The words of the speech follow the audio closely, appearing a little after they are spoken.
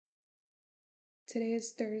Today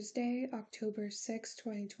is Thursday, October 6th,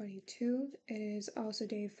 2022. It is also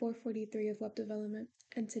day 443 of web development.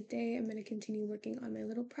 And today I'm going to continue working on my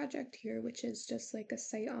little project here, which is just like a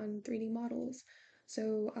site on 3D models.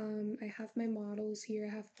 So I have my models here.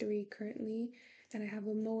 I have three currently, and I have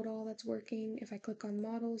a modal that's working. If I click on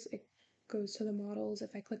models, it goes to the models.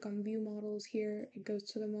 If I click on view models here, it goes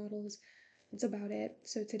to the models. That's about it.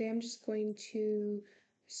 So today I'm just going to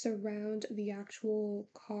surround the actual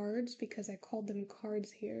cards because I called them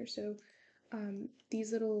cards here. So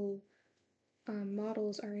these little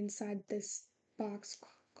models are inside this box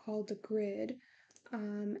called the grid.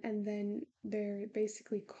 And then they're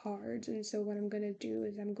basically cards. And so what I'm going to do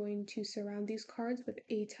is I'm going to surround these cards with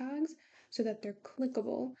A tags so that they're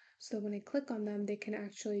clickable. So that when I click on them, they can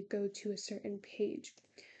actually go to a certain page.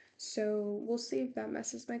 So we'll see if that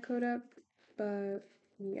messes my code up, but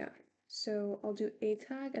yeah. So I'll do a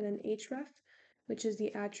tag and then href, which is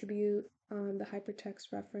the attribute, the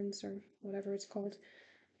hypertext reference or whatever it's called.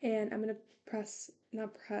 And I'm gonna I'm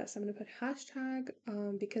gonna put hashtag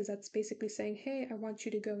because that's basically saying, hey, I want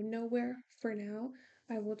you to go nowhere for now.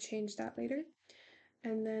 I will change that later.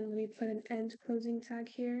 And then let me put an end closing tag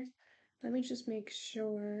here. Let me just make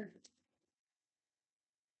sure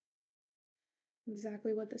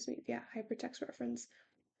exactly what this means. Yeah, hypertext reference.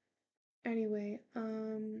 Anyway,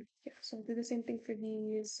 yeah, so I'll do the same thing for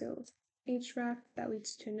these. So href, that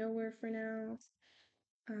leads to nowhere for now.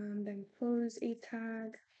 Then close a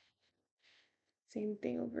tag. Same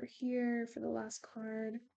thing over here for the last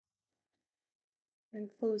card. And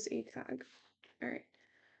close a tag. All right.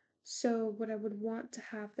 So what I would want to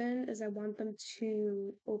happen is I want them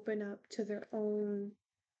to open up to their own,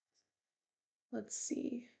 let's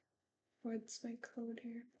see, what's my code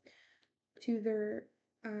here? To their,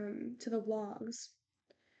 to the logs.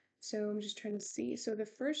 So I'm just trying to see. So the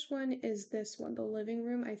first one is this one, the living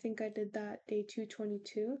room. I think I did that day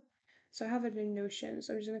 222. So I have it in Notion.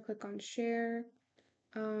 So I'm just gonna click on share.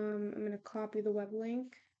 I'm gonna copy the web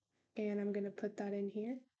link and I'm gonna put that in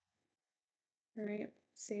here. All right,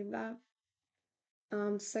 save that.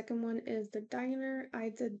 Second one is the diner. I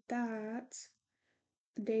did that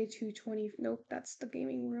day 220. Nope, that's the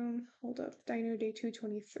gaming room. Hold up. Diner day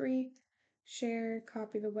 223. Share,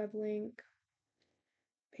 copy the web link,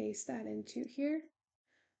 paste that into here.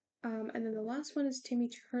 And then the last one is Timmy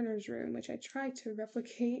Turner's room, which I tried to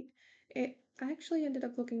replicate. It actually ended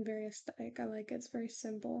up looking very aesthetic. I like it. It's very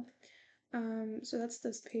simple. So that's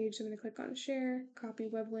this page. I'm going to click on share, copy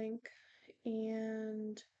web link,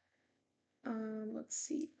 and let's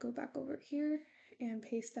see, go back over here and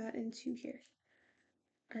paste that into here.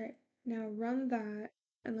 All right, now run that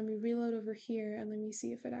and let me reload over here and let me see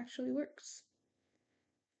if it actually works.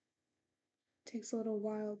 Takes a little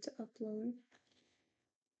while to upload.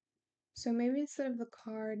 So maybe instead of the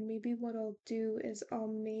card, maybe what I'll do is I'll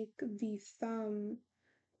make the thumb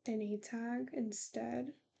an A tag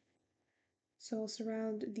instead. So I'll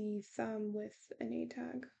surround the thumb with an A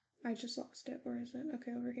tag. I just lost it. Where is it?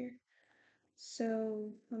 Okay, over here.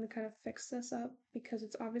 So let me kind of fix this up because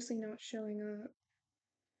it's obviously not showing up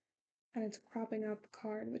and it's cropping out the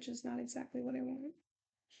card, which is not exactly what I want.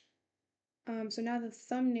 So now the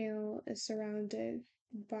thumbnail is surrounded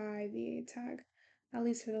by the A tag, at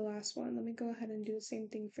least for the last one. Let me go ahead and do the same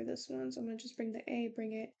thing for this one. So I'm gonna just bring the A,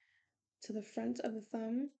 bring it to the front of the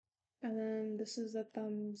thumb, and then this is the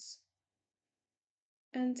thumb's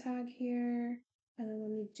end tag here, and then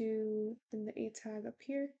let me do then the A tag up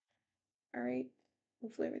here. All right,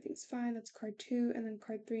 hopefully everything's fine. That's card 2, and then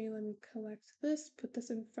card 3, let me collect this, put this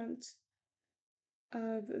in front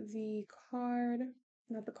of the card,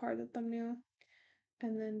 not the card, the thumbnail,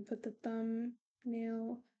 and then put the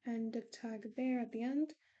thumbnail and div tag there at the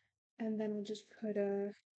end, and then we'll just put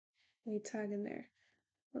a tag in there.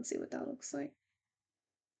 Let's see what that looks like.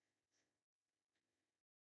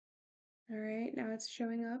 All right, now it's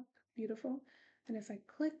showing up, beautiful. And if I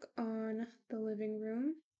click on the living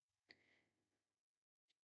room,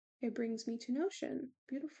 it brings me to Notion,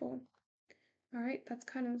 beautiful. All right, that's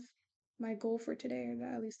kind of my goal for today, or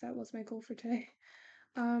at least that was my goal for today.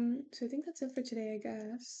 So I think that's it for today, I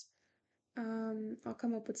guess. I'll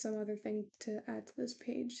come up with some other thing to add to this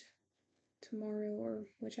page tomorrow or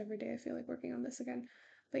whichever day I feel like working on this again.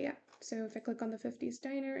 But yeah, so if I click on the 50s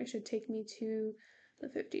Diner, it should take me to the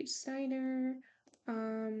 50s Diner.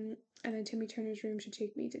 And then Timmy Turner's room should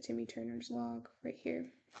take me to Timmy Turner's log right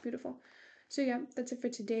here. Beautiful. So yeah, that's it for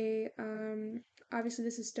today. Obviously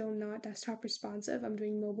this is still not desktop responsive. I'm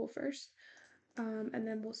doing mobile first. And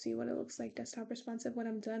then we'll see what it looks like desktop responsive when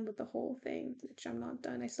I'm done with the whole thing, which I'm not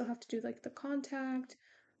done. I still have to do like the contact,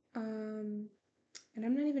 And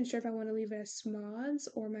I'm not even sure if I want to leave it as mods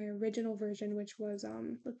or my original version, which was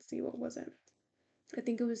let's see, what was it? I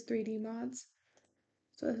think it was 3D mods.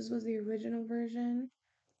 So this was the original version.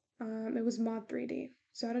 It was mod 3D.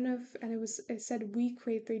 So I don't know if, and it said we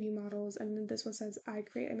create 3D models, and then this one says I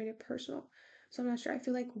create. I made it personal. So I'm not sure. I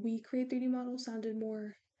feel like we create 3D models sounded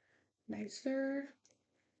more nicer.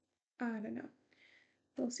 I don't know.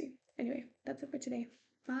 We'll see. Anyway, that's it for today.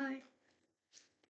 Bye.